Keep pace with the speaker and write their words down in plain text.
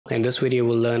In this video,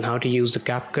 we'll learn how to use the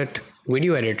CapCut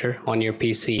video editor on your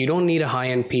PC. You don't need a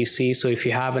high-end PC, so if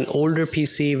you have an older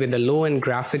PC with a low-end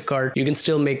graphic card, you can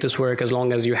still make this work as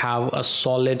long as you have a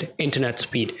solid internet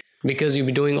speed, because you'll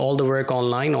be doing all the work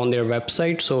online on their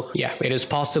website. So yeah, it is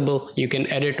possible. You can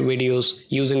edit videos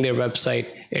using their website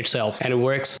itself, and it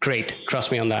works great. Trust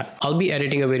me on that. I'll be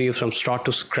editing a video from start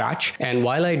to scratch, and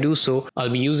while I do so, I'll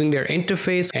be using their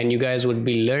interface, and you guys would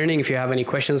be learning. If you have any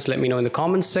questions, let me know in the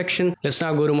comments section. Let's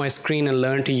now go to my screen and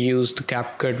learn to use the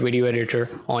CapCut video editor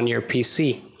on your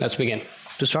PC. Let's begin.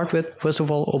 To start with, first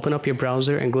of all, open up your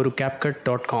browser and go to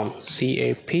CapCut.com,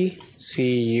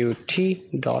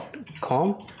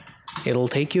 CapCut.com. It'll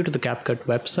take you to the CapCut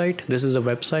website. This is a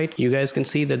website. You guys can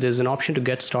see that there's an option to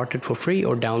get started for free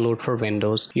or download for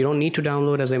Windows. You don't need to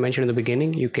download, as I mentioned in the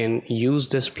beginning. You can use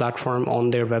this platform on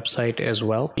their website as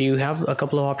well. You have a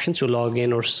couple of options to log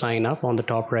in or sign up on the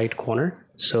top right corner.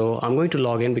 So I'm going to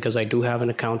log in because I do have an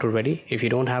account already. If you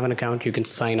don't have an account, you can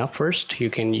sign up first. You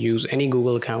can use any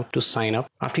Google account to sign up.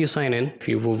 After you sign in, if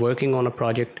you were working on a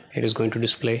project, it is going to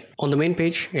display. On the main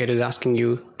page, it is asking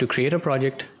you to create a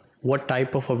project, what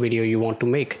type of a video you want to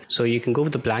make. So you can go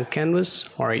with the blank canvas,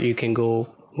 or you can go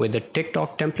with the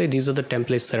TikTok template. These are the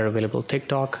templates that are available: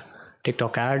 TikTok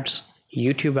ads,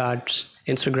 YouTube ads,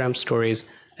 Instagram stories,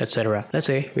 etc. Let's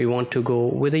say we want to go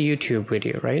with a YouTube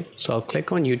video, right? So I'll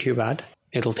click on YouTube ad.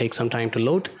 It'll take some time to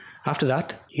load. After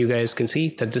that, you guys can see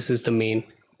that this is the main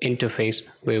interface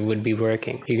where it would be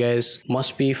working. You guys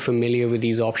must be familiar with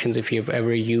these options if you've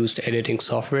ever used editing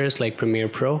softwares like Premiere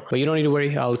Pro, but you don't need to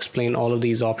worry. I'll explain all of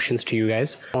these options to you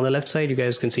guys. On the left side, you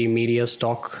guys can see media,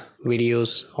 stock,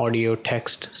 videos, audio,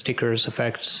 text, stickers,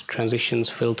 effects, transitions,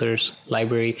 filters,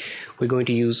 library. We're going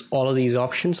to use all of these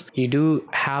options. You do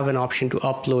have an option to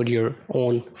upload your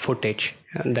own footage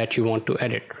that you want to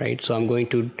edit, right? So I'm going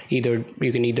to you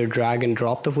can either drag and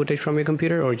drop the footage from your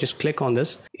computer, or just click on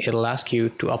this. It'll ask you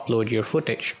to upload your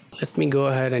footage. Let me go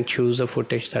ahead and choose the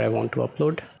footage that I want to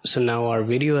upload. So now our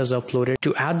video is uploaded.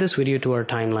 To add this video to our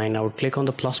timeline, I would click on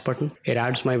the plus button. It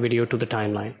adds my video to the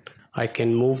timeline. I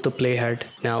can move the playhead.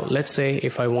 Now let's say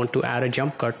if I want to add a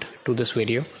jump cut to this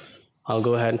video, I'll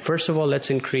go ahead and first of all, let's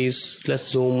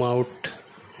zoom out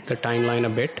the timeline a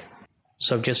bit.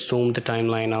 So I've just zoomed the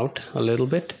timeline out a little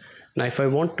bit. Now if I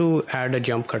want to add a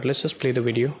jump cut, let's just play the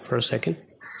video for a second.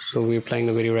 So we're playing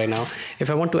the video right now. If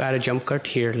I want to add a jump cut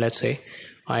here, let's say,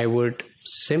 I would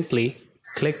simply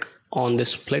click on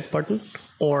this split button,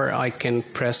 or I can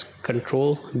press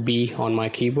Ctrl B on my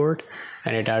keyboard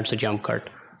and it adds a jump cut.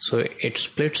 So it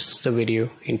splits the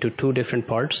video into two different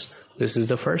parts. This is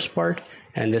the first part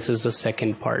and this is the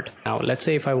second part. Now let's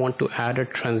say if I want to add a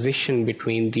transition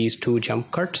between these two jump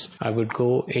cuts, I would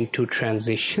go into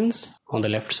transitions on the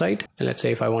left side. And let's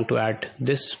say if I want to add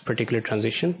this particular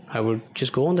transition, I would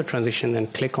just go on the transition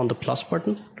and click on the plus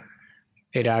button.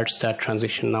 It adds that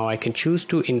transition. Now I can choose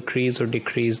to increase or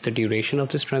decrease the duration of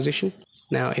this transition.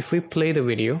 Now if we play the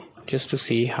video just to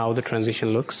see how the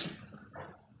transition looks,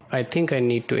 I think I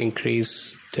need to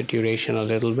increase the duration a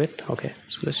little bit. Okay,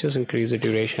 so let's just increase the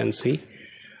duration and see.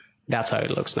 That's how it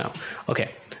looks now.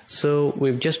 Okay, so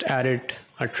we've just added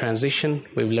a transition.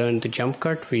 We've learned the jump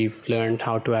cut. We've learned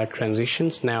how to add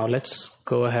transitions. Now let's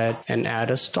go ahead and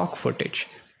add a stock footage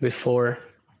before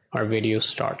our video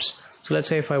starts. So let's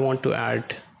say if I want to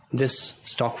add this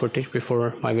stock footage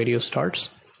before my video starts,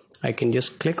 I can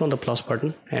just click on the plus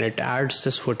button and it adds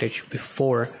this footage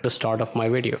before the start of my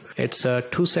video. It's a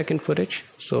 2-second footage.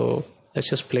 So let's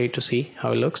just play to see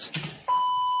how it looks.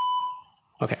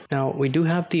 Okay, now we do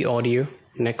have the audio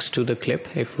next to the clip.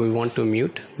 If we want to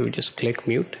mute, we would just click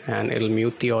mute and it'll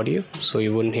mute the audio. So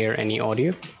you wouldn't hear any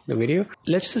audio, the video.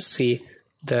 Let's just see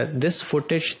that this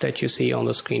footage that you see on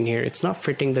the screen here, it's not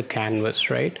fitting the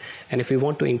canvas, right? And if we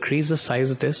want to increase the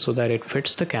size of this so that it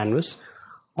fits the canvas,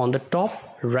 on the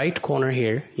top right corner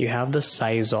here, you have the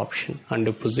size option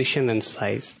under position and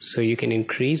size. So you can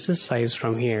increase the size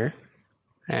from here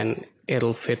and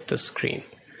it'll fit the screen.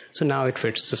 So now it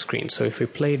fits the screen. So if we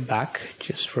play it back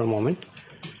just for a moment,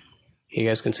 you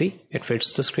guys can see it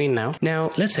fits the screen now.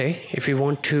 Now let's say if we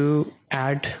want to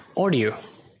add audio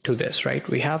to this, right?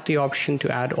 We have the option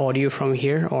to add audio from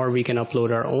here, or we can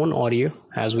upload our own audio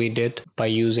as we did by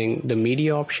using the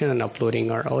media option and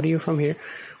uploading our audio from here.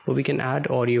 But we can add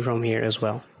audio from here as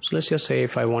well. So let's just say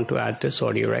if I want to add this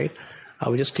audio, right? I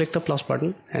will just click the plus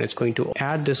button and it's going to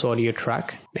add this audio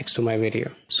track next to my video.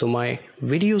 So my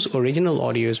video's original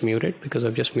audio is muted because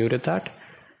I've just muted that,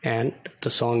 and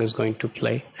the song is going to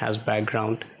play as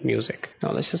background music.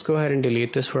 Now let's just go ahead and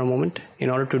delete this for a moment. In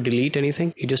order to delete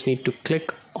anything, you just need to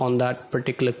click on that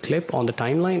particular clip on the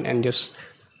timeline and just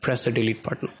press the delete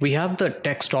button. We have the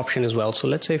text option as well. So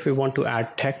let's say if we want to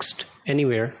add text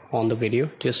anywhere on the video,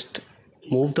 just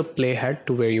move the playhead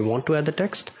to where you want to add the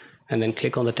text and then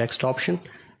click on the text option.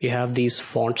 You have these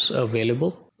fonts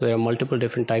available. There are multiple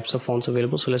different types of fonts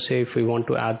available. So let's say if we want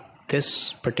to add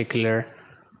this particular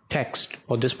text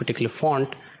or this particular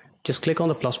font, just click on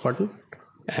the plus button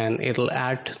and it'll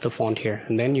add the font here,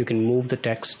 and then you can move the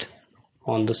text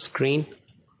on the screen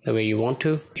the way you want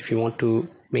to. If you want to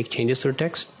make changes to the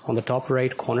text, on the top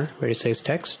right corner where it says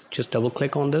text, just double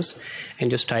click on this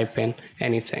and just type in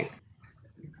anything.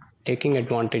 Taking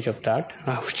advantage of that,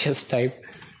 I would just type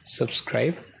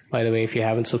subscribe. By the way, if you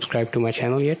haven't subscribed to my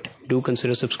channel yet, do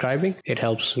consider subscribing. It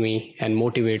helps me and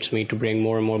motivates me to bring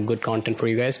more and more good content for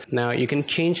you guys. Now you can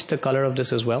change the color of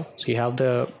this as well. So you have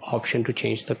the option to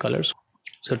change the colors.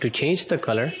 So to change the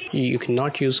color, you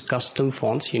cannot use custom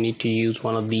fonts. You need to use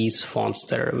one of these fonts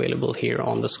that are available here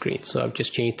on the screen. So I've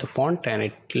just changed the font and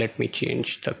it let me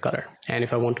change the color. And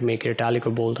if I want to make it italic or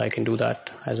bold, I can do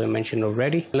that, as I mentioned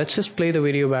already. Let's just play the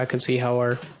video back and see how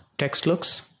our text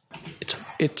looks.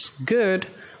 It's good,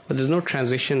 but there's no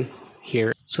transition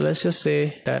here. So let's just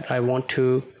say that I want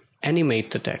to animate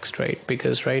the text, right?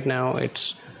 Because right now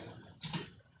it's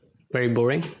very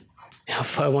boring.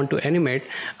 If I want to animate,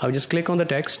 I'll just click on the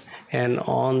text, and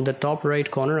on the top right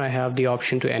corner I have the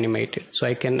option to animate it. So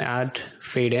I can add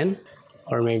fade in,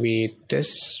 or maybe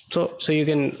this. So you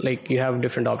can, like, you have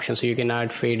different options. So you can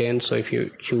add fade in. So if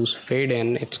you choose fade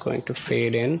in, it's going to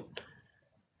fade in,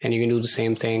 and you can do the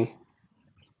same thing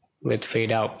with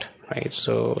fade out, right?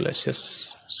 So let's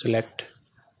just select,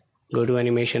 go to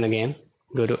animation again,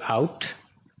 go to out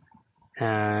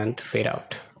and fade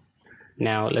out.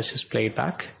 Now let's just play it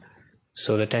back.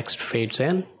 So the text fades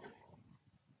in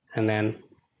and then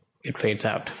it fades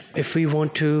out. If we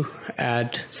want to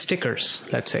add stickers,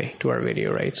 let's say, to our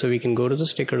video, right? So we can go to the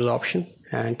stickers option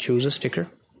and choose a sticker,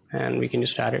 and we can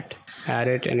just add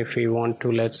it. And if we want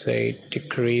to, let's say,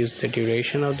 decrease the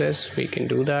duration of this, we can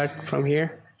do that from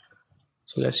here.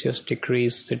 So let's just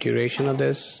decrease the duration of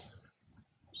this.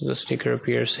 So the sticker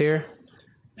appears here,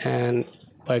 and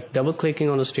by double clicking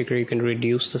on the sticker, you can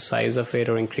reduce the size of it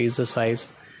or increase the size,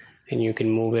 and you can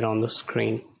move it on the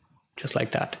screen just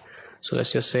like that. So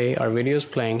let's just say our video is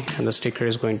playing and the sticker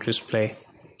is going to display.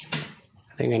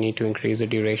 I think I need to increase the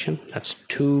duration. That's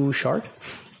too short.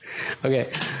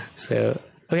 Okay, so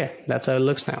that's how it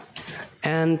looks now.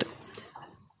 And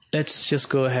let's just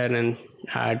go ahead and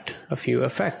add a few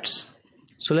effects.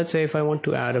 So let's say if I want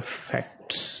to add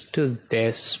effects to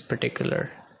this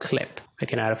particular clip, I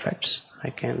can add effects.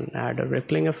 I can add a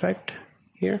rippling effect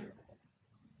here.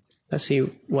 Let's see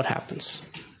what happens.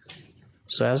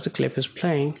 So as the clip is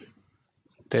playing,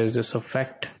 there's this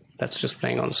effect that's just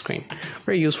playing on the screen.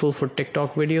 Very useful for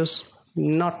TikTok videos,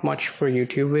 not much for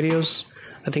YouTube videos.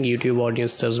 I think YouTube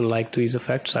audience doesn't like these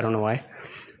effects. I don't know why.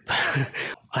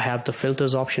 I have the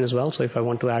filters option as well. So if I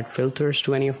want to add filters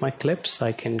to any of my clips,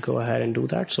 I can go ahead and do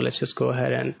that. So let's just go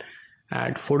ahead and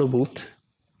add photo booth.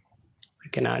 I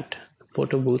can add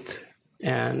photo booth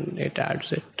and it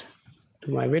adds it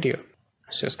to my video.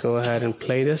 Let's just go ahead and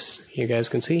play this. You guys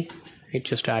can see it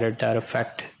just added that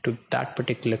effect to that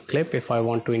particular clip. If I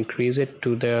want to increase it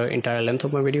to the entire length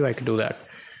of my video, I can do that,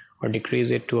 or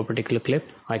decrease it to a particular clip,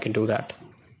 I can do that.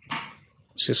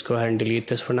 Let's just go ahead and delete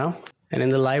this for now. And in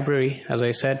the library, as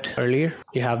I said earlier,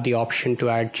 you have the option to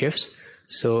add GIFs.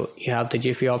 So you have the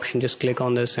Giphy option. Just click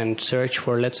on this and search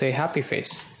for, let's say, happy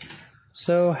face.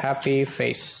 So happy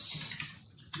face,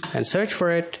 and search for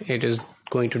it. It is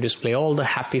going to display all the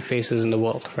happy faces in the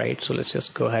world, right? So let's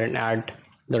just go ahead and add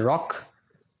the rock.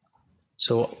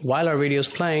 So while our video is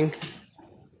playing,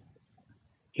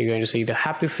 you're going to see the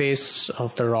happy face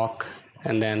of the rock,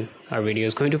 and then our video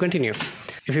is going to continue.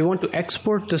 If you want to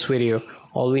export this video,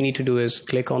 all we need to do is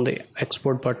click on the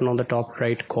export button on the top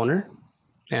right corner,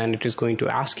 and it is going to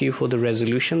ask you for the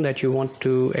resolution that you want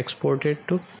to export it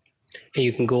to. And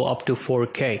you can go up to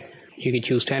 4K. You can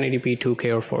choose 1080p, 2K,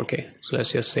 or 4K. So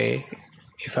let's just say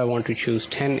if I want to choose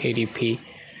 1080p,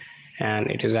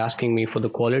 and it is asking me for the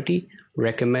quality,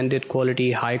 recommended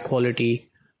quality, high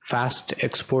quality, fast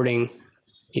exporting.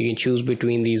 You can choose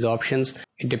between these options.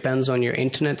 It depends on your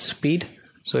internet speed.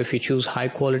 So if you choose high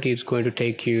quality, it's going to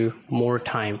take you more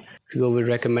time. If you go with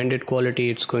recommended quality,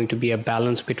 it's going to be a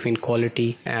balance between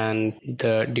quality and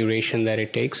the duration that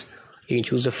it takes. You can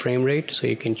choose the frame rate. So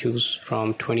you can choose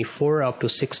from 24 up to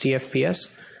 60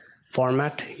 FPS.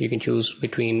 Format, you can choose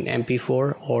between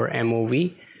MP4 or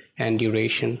MOV, and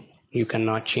duration, you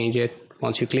cannot change it.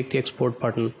 Once you click the export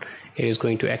button, it is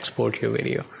going to export your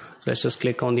video. Let's just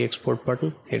click on the export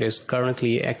button. It is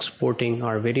currently exporting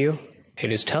our video.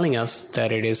 it is telling us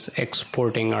that it is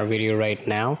exporting our video right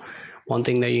now. One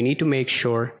thing that you need to make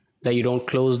sure that you don't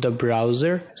close the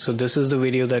browser. So this is the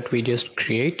video that we just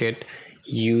created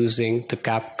using the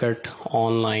CapCut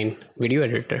online video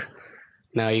editor.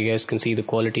 Now you guys can see the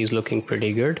quality is looking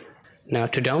pretty good. Now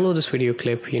to download this video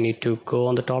clip, you need to go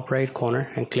on the top right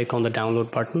corner and click on the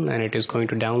download button, and it is going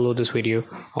to download this video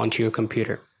onto your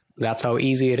computer. That's how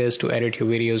easy it is to edit your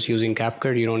videos using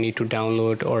CapCut. You don't need to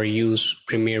download or use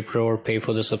Premiere Pro or pay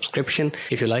for the subscription.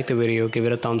 If you like the video, give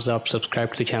it a thumbs up,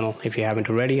 subscribe to the channel if you haven't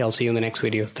already. I'll see you in the next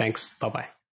video. Thanks. Bye-bye.